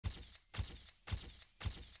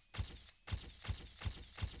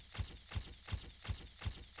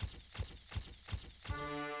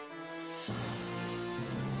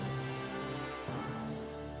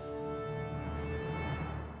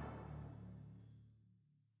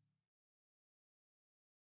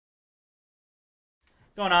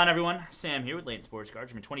Going on, everyone? Sam here with Layton Sports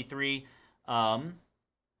Cards, number 23.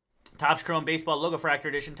 Topps Chrome Baseball Logofractor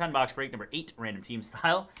Edition, 10-box break, number 8, random team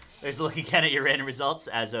style. There's a look again at your random results.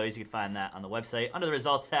 As always, you can find that on the website under the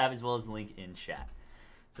results tab, as well as the link in chat.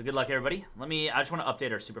 So good luck, everybody. I just want to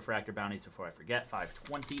update our Superfractor bounties before I forget.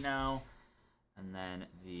 520 now. And then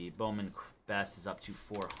the Bowman Best is up to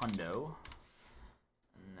 400.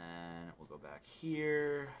 And then we'll go back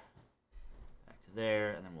here, back to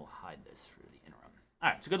there, and then we'll hide this for the interim. All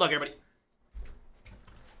right, so good luck, everybody.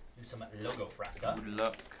 Do some Logofractor. Good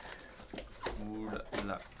luck. Good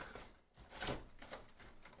luck.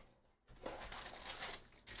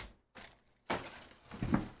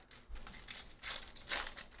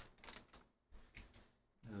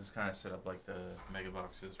 This is kind of set up like the mega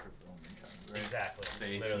boxes for Bowman, right? Exactly.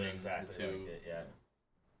 Base Literally and exactly the two. like it, yeah.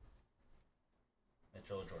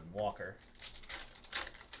 Mitchell, Jordan Walker.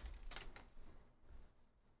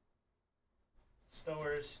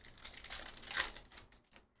 Stowers.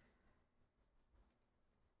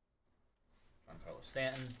 Giancarlo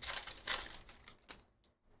Stanton.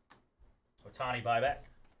 Ohtani buyback.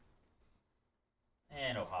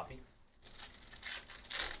 And O'Hoppy.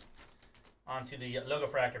 On to the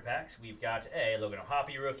Logofractor packs. We've got a Logan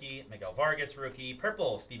O'Hoppy rookie, Miguel Vargas rookie,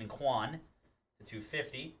 purple Stephen Kwan to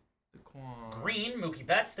 250. The Quan. Green Mookie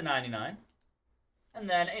Betts to 99. And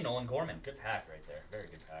then a Nolan Gorman. Good pack right there. Very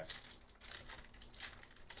good pack.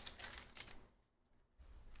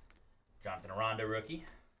 Jonathan Aranda rookie.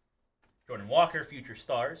 Jordan Walker, Future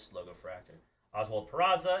Stars, Logofractor. Oswald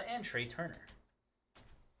Peraza, and Trey Turner.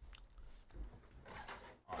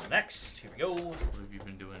 On next, here we go. What have you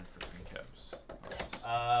been doing for recaps?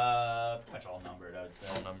 Pretty much all numbered, I would say.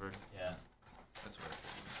 All numbered? Yeah. That's what I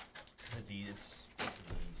figured. It's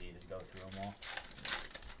easy to go through them all.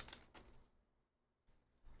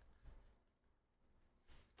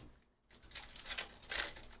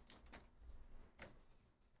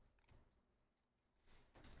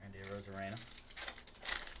 Randy Arozarena.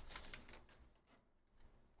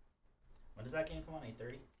 When does that game come on?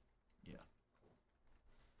 8:30? Yeah.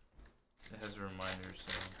 It has a reminder,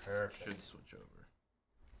 so Perfect. it should switch over.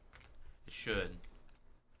 It should.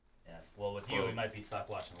 Yeah, well, with you, we might be stuck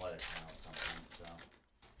watching Weather Channel or something, so.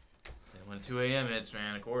 And when 2 a.m. hits,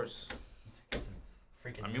 man, of course. Let's get some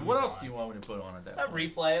freaking I mean, news what else on. do you want me to put on at that A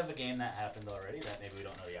point? replay of a game that happened already that maybe we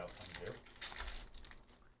don't know the outcome to.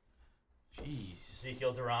 Jeez.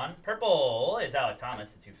 Ezekiel Duran. Purple is Alec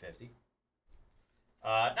Thomas at 250.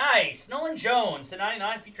 Nice. Nolan Jones to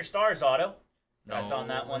 99. Future Stars auto. Congrats on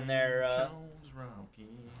that one there. Jones Rockies.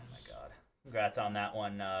 Oh, my God. Congrats on that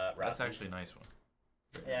one, That's Rockies. actually a nice one.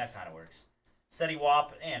 Yeah, it kind of works. Seti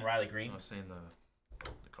Wap and Riley Green. I was saying the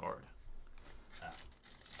card. Ah.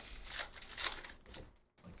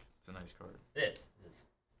 Like, it's a nice card. It is.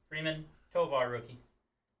 Freeman, Tovar rookie.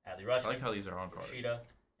 Adley Rutschman. I like how these are on card. Rashida,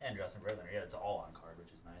 and Justin Verlander. Yeah, it's all on card,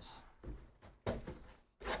 which is nice.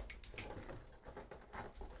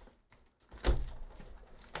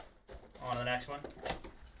 On to the next one.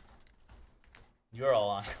 You're all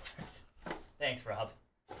on card. Thanks, Rob.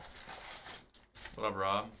 What up,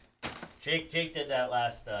 Rob? Jake did that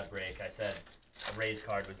last break. I said a Rays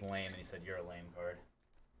card was lame, and he said you're a lame card.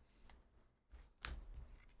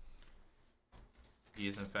 He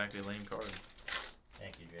is, in fact, a lame card.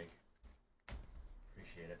 Thank you, Jake.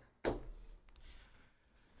 Appreciate it.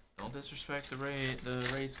 Don't disrespect the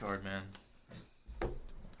Rays card, man. Don't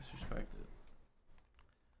disrespect it.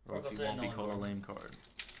 Or else he won't be called a lame card.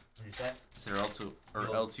 What did you say? Or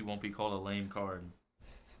else he won't be called a lame card.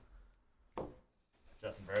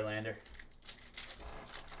 Justin Verlander.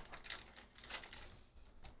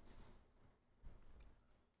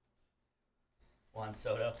 Juan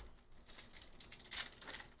Soto.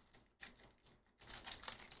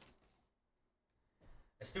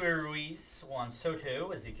 Estuary Ruiz, Juan Soto,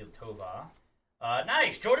 Ezekiel Tova.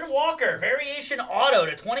 Nice. Jordan Walker, variation auto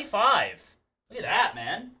to 25. Look at that,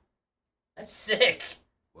 man. That's sick.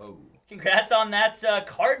 Whoa. Congrats on that,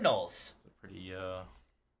 Cardinals. It's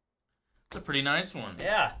a pretty nice one.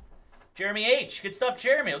 Yeah. Jeremy H. Good stuff,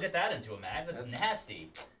 Jeremy. We'll get that into a mag. That's nasty.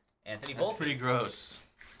 Anthony Volpe. That's pretty gross.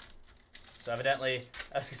 So evidently,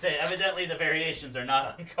 I was going to say, the variations are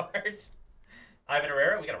not on card. Ivan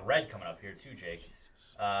Herrera. We got a red coming up here too, Jake.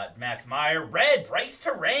 Max Meyer. Red. Bryce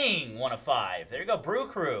Terang. 1 of 5. There you go. Brew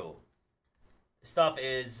Crew. This stuff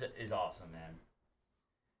is awesome, man.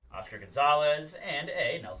 Oscar Gonzalez and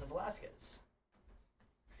a Nelson Velasquez.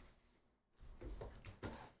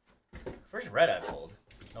 First red I pulled.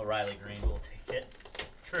 No Riley Green will take it.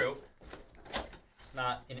 True. It's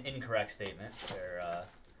not an incorrect statement there,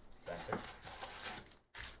 Spencer.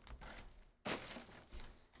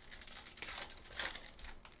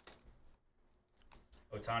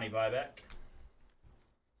 Otani buyback.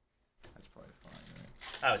 That's probably fine,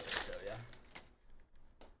 right? I would say so, yeah.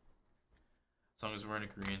 As long as we're in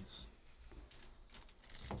agreement.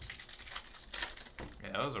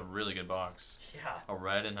 Yeah, that was a really good box. Yeah. A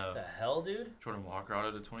red and What the a hell, dude? Jordan Walker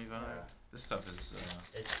auto to 25. Yeah. This stuff is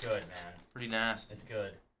It's good, man. pretty nasty. It's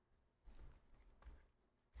good.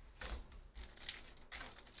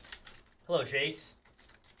 Hello, Chase.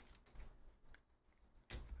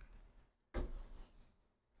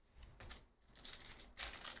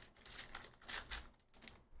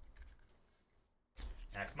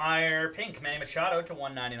 Max Meyer, pink, Manny Machado to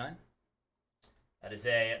 199. That is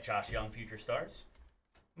a Josh Young Future Stars,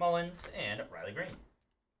 Mullins, and Riley Green.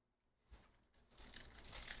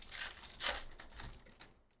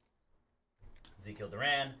 Ezekiel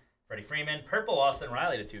Duran, Freddie Freeman, purple Austin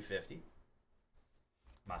Riley to 250.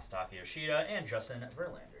 Masataka Yoshida, and Justin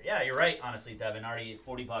Verlander. Yeah, you're right, honestly, Devin. Already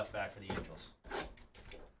 $40 back for the Angels.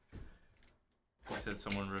 He said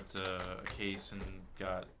someone ripped a case and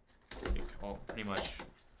got pretty much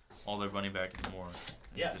all their money back and more.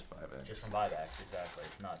 Yeah, just buybacks. Just from buybacks, exactly.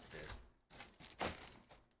 It's nuts, dude.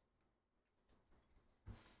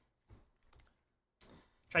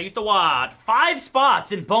 Chayuta Wad, 5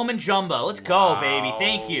 spots in Bowman Jumbo. Let's go, baby.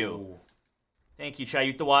 Thank you. Thank you,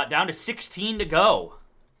 Chayuta Wad. Down to 16 to go.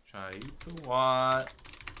 Chayuta Wad.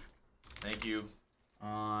 Thank you.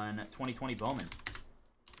 On 2020 Bowman.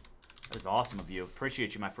 That is awesome of you.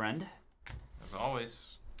 Appreciate you, my friend. As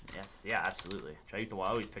always. Yes, yeah, absolutely. Chayuta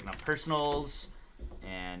Wad always picking up personals.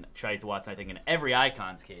 And Chayuta Wad's, I think, in every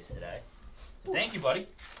Icons case today. So thank you, buddy.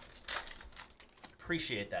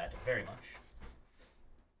 Appreciate that very much.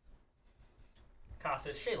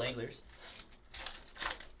 Casas, Shea Langlers.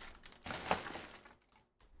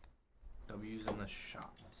 W's in the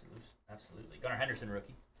shop. Absolutely. Absolutely. Gunnar Henderson,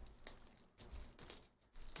 rookie.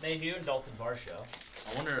 Mayhew and Dalton Varsho.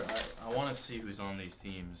 I wonder, I want to see who's on these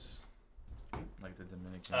teams. Like the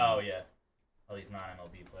Dominican. Oh, yeah. All these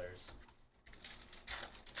non-MLB players.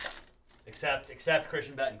 Except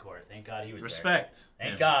Christian Betancourt. Thank God he was Respect. there.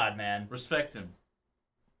 Thank God, man. Respect him.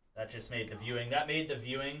 That just made the viewing. That made the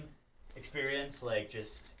viewing experience like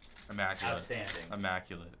just immaculate. Outstanding.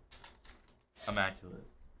 Immaculate. Immaculate.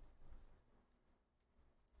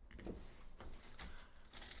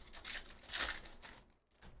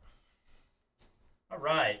 All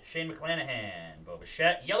right, Shane McClanahan, Bo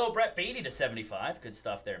Bichette, yellow Brett Beatty to 75. Good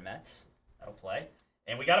stuff there, Mets. That'll play.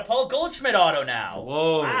 And we got a Paul Goldschmidt auto now.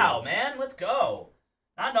 Whoa. Wow, man, let's go.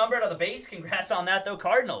 Not numbered on the base. Congrats on that, though,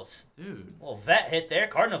 Cardinals. Dude. Little vet hit there.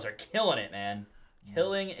 Cardinals are killing it, man.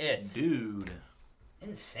 Killing it. Dude.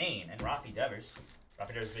 Insane. And Rafi Devers.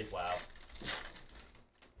 Rafi Devers, big wow.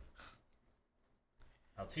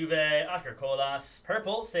 Altuve, Oscar Colas,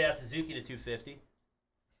 purple, Seiya Suzuki to 250.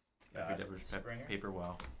 Rafi Devers, paper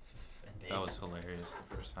wow. That was hilarious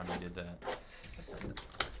the first time he did that.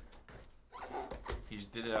 He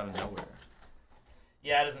just did it out of nowhere.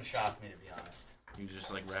 Yeah, it doesn't shock me, to be honest. He was just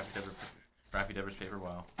like Rafi Devers paper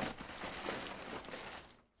wow.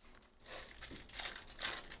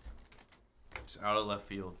 Just out of left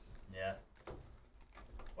field. Yeah.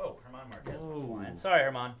 Whoa, Herman Marquez Whoa. went flying. Sorry,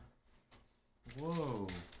 Herman. Whoa.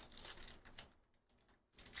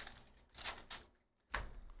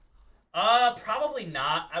 Probably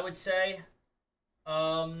not, I would say.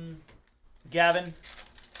 Gavin.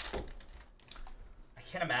 I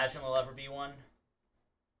can't imagine there'll ever be one.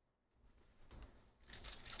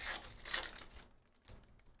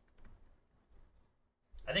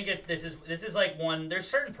 I think this is like one. There's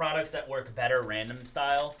certain products that work better random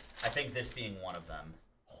style. I think this being one of them.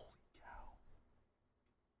 Holy cow.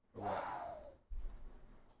 What?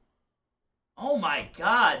 Oh my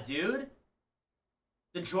God, dude.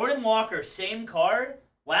 The Jordan Walker, same card,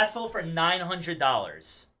 last sold for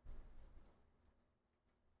 $900.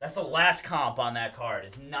 That's the last comp on that card,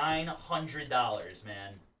 is $900,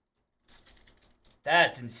 man.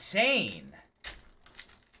 That's insane.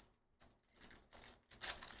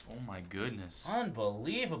 Oh my goodness.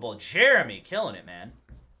 Unbelievable. Jeremy killing it, man.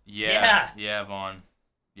 Yeah, Vaughn.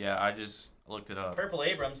 Yeah, I just looked it up. Purple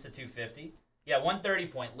Abrams to 250. Yeah, 130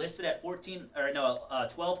 point. Listed at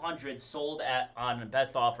 1,200. Sold at on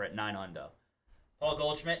best offer at 900. Paul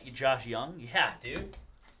Goldschmidt, Josh Young. Yeah, dude.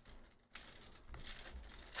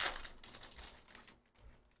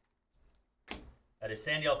 That is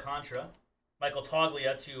Sandy Alcantara. Michael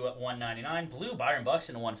Toglia to 199. Blue Byron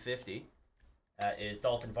Buxton to 150. That is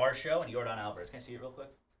Dalton Varsho and Yordan Alvarez. Can I see it real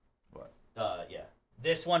quick? What? Yeah.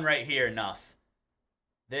 This one right here, enough.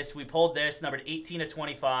 We pulled this, numbered 18 to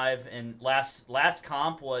 25, and last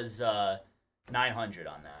comp was 900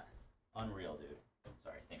 on that. Unreal, dude.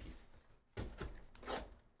 Sorry, thank you.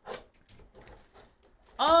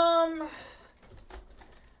 I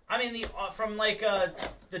mean, from like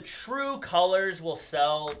the true colors will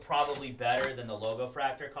sell probably better than the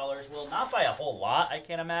Logofractor colors will. Not by a whole lot, I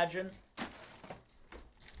can't imagine.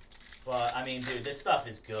 But I mean, dude, this stuff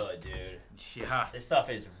is good, dude. Yeah. This stuff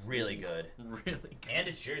is really good. Really good. And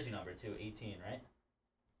it's jersey number too, 18, right?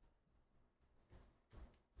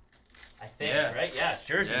 I think, right? Yeah, it's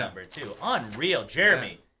jersey number too. Unreal,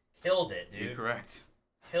 Jeremy. Killed it, dude. You're correct.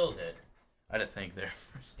 Killed it. I had to think there.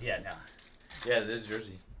 Yeah, no. Yeah, it is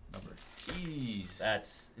jersey number. Jeez.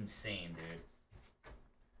 That's insane, dude.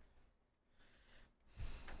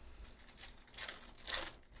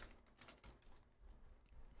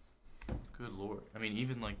 Good lord. I mean,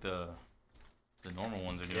 even like the normal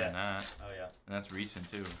ones are doing that. Oh, yeah. And that's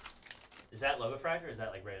recent, too. Is that Logofractor or is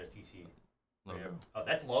that like regular TC? Logo. Oh,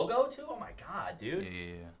 that's Logo, too? Oh, my God, dude.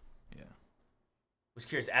 Yeah. Was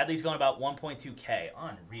curious. Adley's going about 1.2K.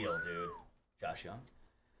 Unreal, dude. Josh Young.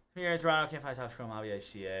 Here in Toronto, can't find Topps Chrome Hobby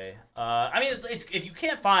HTA. I mean, it's if you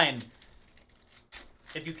can't find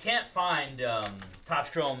Topps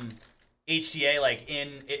Chrome HTA like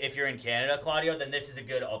if you're in Canada, Claudio, then this is a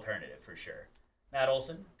good alternative for sure. Matt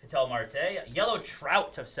Olson, Ketel Marte, Yellow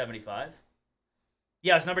Trout to 75.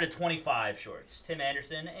 Yeah, it's numbered to 25 shorts. Tim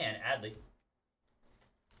Anderson and Adley.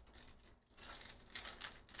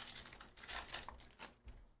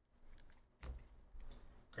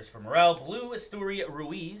 Christopher Morel, Blue Asturi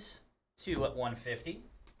Ruiz to 150.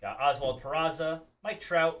 Got Oswald Peraza, Mike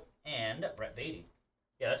Trout, and Brett Beatty.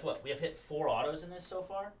 Yeah, that's what we have hit 4 autos in this so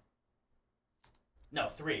far. No,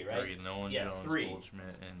 3, right? 3. Nolan yeah, Jones, 3.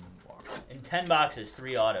 Goldschmidt, and Walker. In 10 boxes,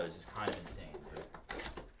 3 autos is kind of insane, dude.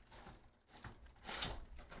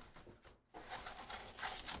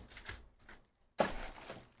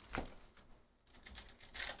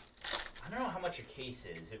 I don't know how much a case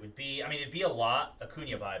is. It would be, I mean, it'd be a lot.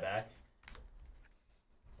 Acuna buyback.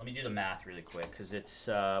 Let me do the math really quick, because it's,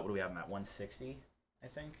 what do we have them at, 160, I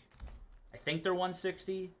think? I think they're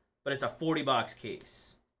 160, but it's a 40-box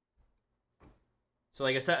case. So,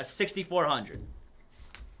 like I said, 6,400.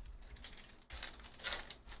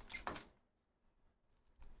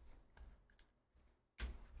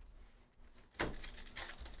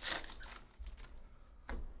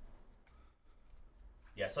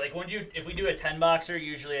 Yeah, so like if we do a 10-boxer,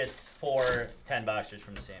 usually it's 4 10-boxers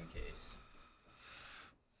from the same case.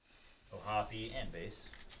 Oh, Hoppy and base.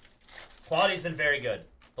 Quality's been very good.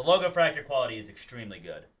 The Logofractor quality is extremely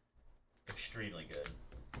good. Extremely good.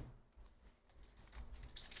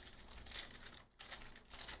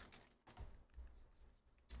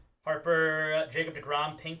 Harper, Jacob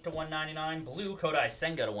deGrom, pink to 199. Blue, Kodai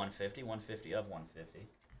Senga to 150. 150 of 150.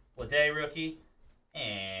 Lede rookie.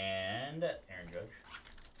 And Aaron Judge.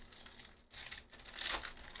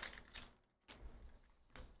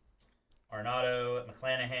 Arenado,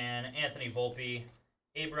 McClanahan, Anthony Volpe,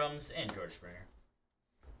 Abrams, and George Springer.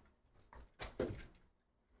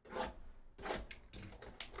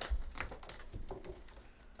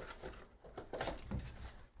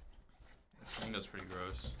 Senga's pretty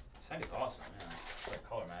gross. Senga's awesome, yeah. It's like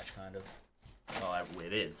color match, kind of. Well,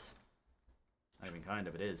 it is. Not even kind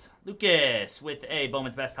of, it is. Lucas with a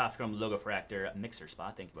Bowman's Best Topps Chrome Logofractor mixer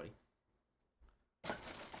spot. Thank you, buddy.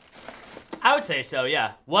 I would say so,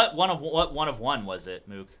 yeah. What one of one was it,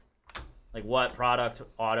 Mook? Like what product,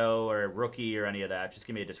 auto, or rookie, or any of that? Just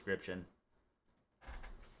give me a description.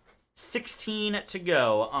 16 to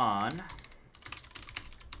go on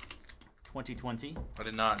 2020. I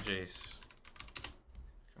did not, Jace.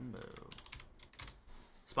 Jumbo.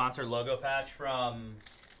 Sponsor logo patch from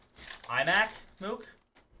iMac, Mook?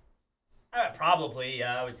 Probably,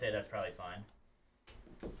 yeah. I would say that's probably fine.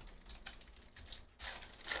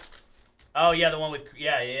 Oh yeah, the one with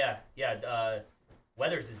yeah.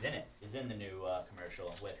 Weathers is in it. Is in the new commercial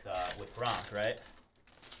with Gronk, right?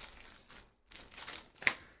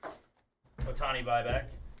 Otani buyback.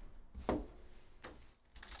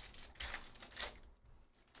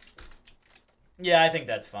 Yeah, I think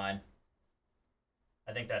that's fine.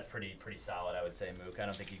 I think that's pretty solid. I would say, Mook. I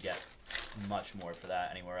don't think you get much more for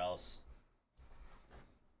that anywhere else.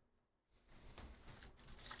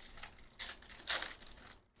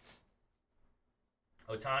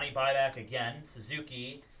 Otani buyback again.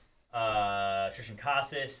 Suzuki, Tristan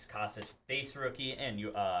Casas base rookie, and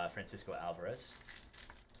Francisco Alvarez.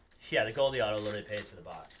 Yeah, the Goldie auto literally pays for the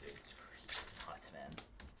box, dude. It's nuts, man.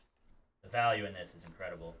 The value in this is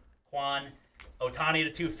incredible. Quan, Otani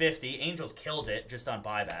to 250. Angels killed it just on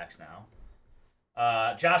buybacks now.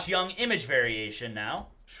 Josh Young image variation now.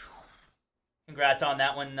 Congrats on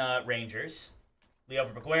that one, Rangers. Leo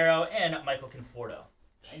Verbaguero and Michael Conforto.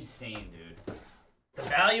 Insane, dude. The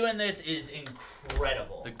value in this is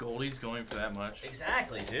incredible. The Goldie's going for that much?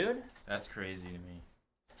 Exactly, dude. That's crazy to me.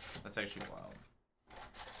 That's actually wild.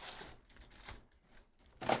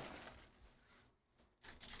 How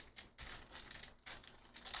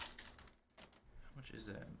much is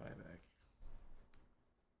that in buyback?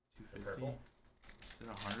 250? Is it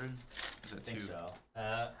 100? Is that I think 2? so.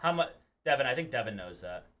 How much? Devin, I think Devin knows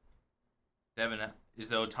that. Devin, is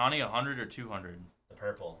the Otani 100 or 200? The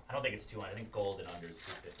purple. I don't think it's 200. I think gold and under is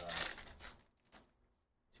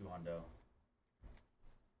 200.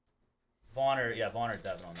 Vonner, yeah, Vonner,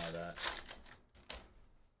 Devin will know that.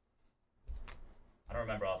 I don't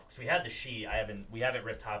remember off because we had the sheet. We haven't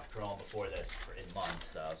ripped Top Chrome before this in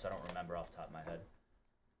months though, so I don't remember off the top of my head.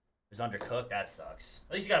 It was undercooked. That sucks.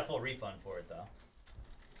 At least you got a full refund for it though.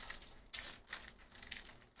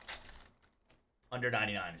 Under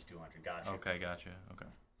 99 is 200. Gotcha. Okay, gotcha. Okay.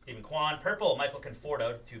 Stephen Kwan, purple. Michael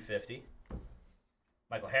Conforto to 250.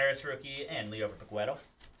 Michael Harris rookie and Leo Piqueto.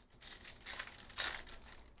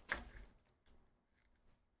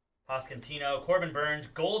 Pascantino, Corbin Burns,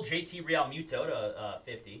 gold JT Real Muto to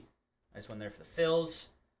 50. Nice one there for the Phils.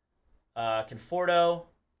 Conforto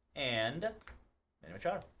and Manny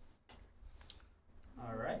Machado.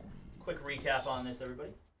 All right. Quick recap on this,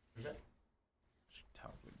 everybody. Who's that? Just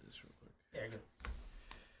top with this real quick. Yeah, good.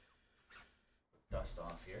 Dust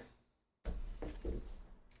off here.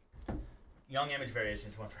 Young image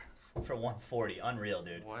variations went for 140. Unreal,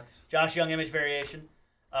 dude. What? Josh Young image variation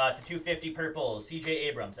to 250 purples. C.J.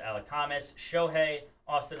 Abrams, Alec Thomas, Shohei,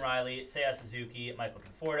 Austin Riley, Seiya Suzuki, Michael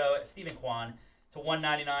Conforto, Stephen Kwan to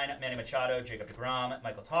 199. Manny Machado, Jacob deGrom,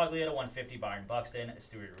 Michael Toglia to 150. Byron Buxton,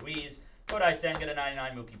 Stuart Ruiz, Kodai Senga to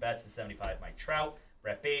 99. Mookie Betts to 75. Mike Trout,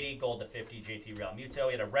 Brett Beatty, gold to 50. JT Real Muto.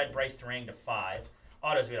 We had a red Bryce Terang to 5.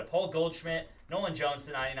 Autos, we had a Paul Goldschmidt, Nolan Jones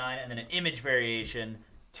to 99, and then an image variation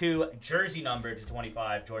to jersey number to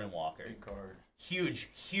 25, Jordan Walker. Big card. Huge,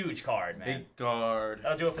 huge card, man. Big card.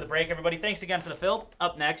 That'll do it for the break, everybody. Thanks again for the fill.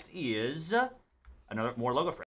 Up next is another more Logofractor.